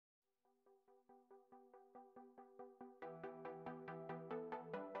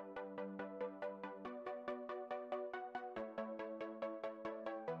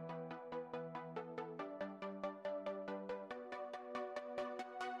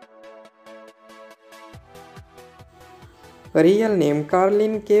Real name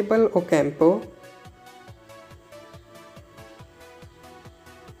Carlyn Ocampo.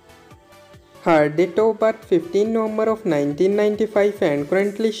 Her date of birth 15 November of 1995 and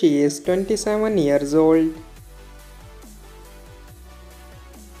currently she is 27 years old.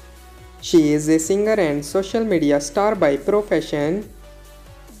 She is a singer and social media star by profession.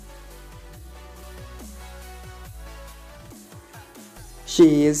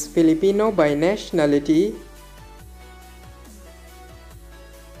 She is Filipino by nationality.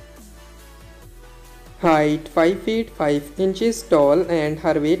 Height 5 feet 5 inches tall and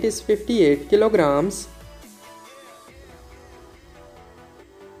her weight is 58 kilograms.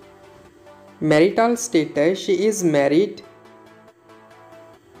 Marital status, she is married.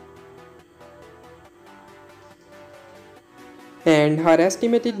 And her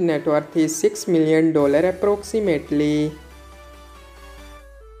estimated net worth is $6 million approximately.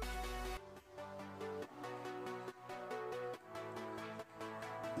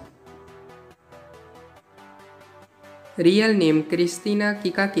 Real name Christina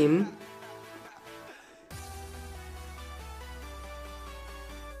Kika Kim.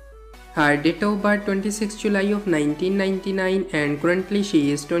 Her date of birth 26 July of 1999 and currently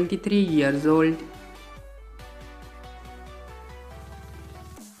she is 23 years old.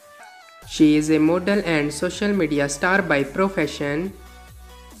 She is a model and social media star by profession.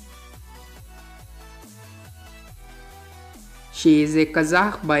 She is a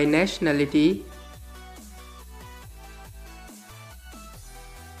Kazakh by nationality.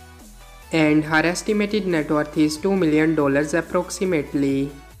 And her estimated net worth is $2 million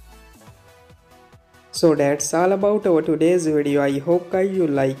approximately. So that's all about our today's video. I hope guys you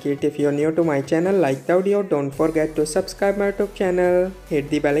like it. If you're new to my channel, like the video, don't forget to subscribe my YouTube channel. Hit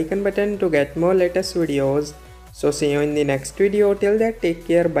the bell icon button to get more latest videos. So see you in the next video. Till that, take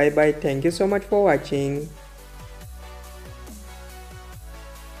care. Bye bye. Thank you so much for watching.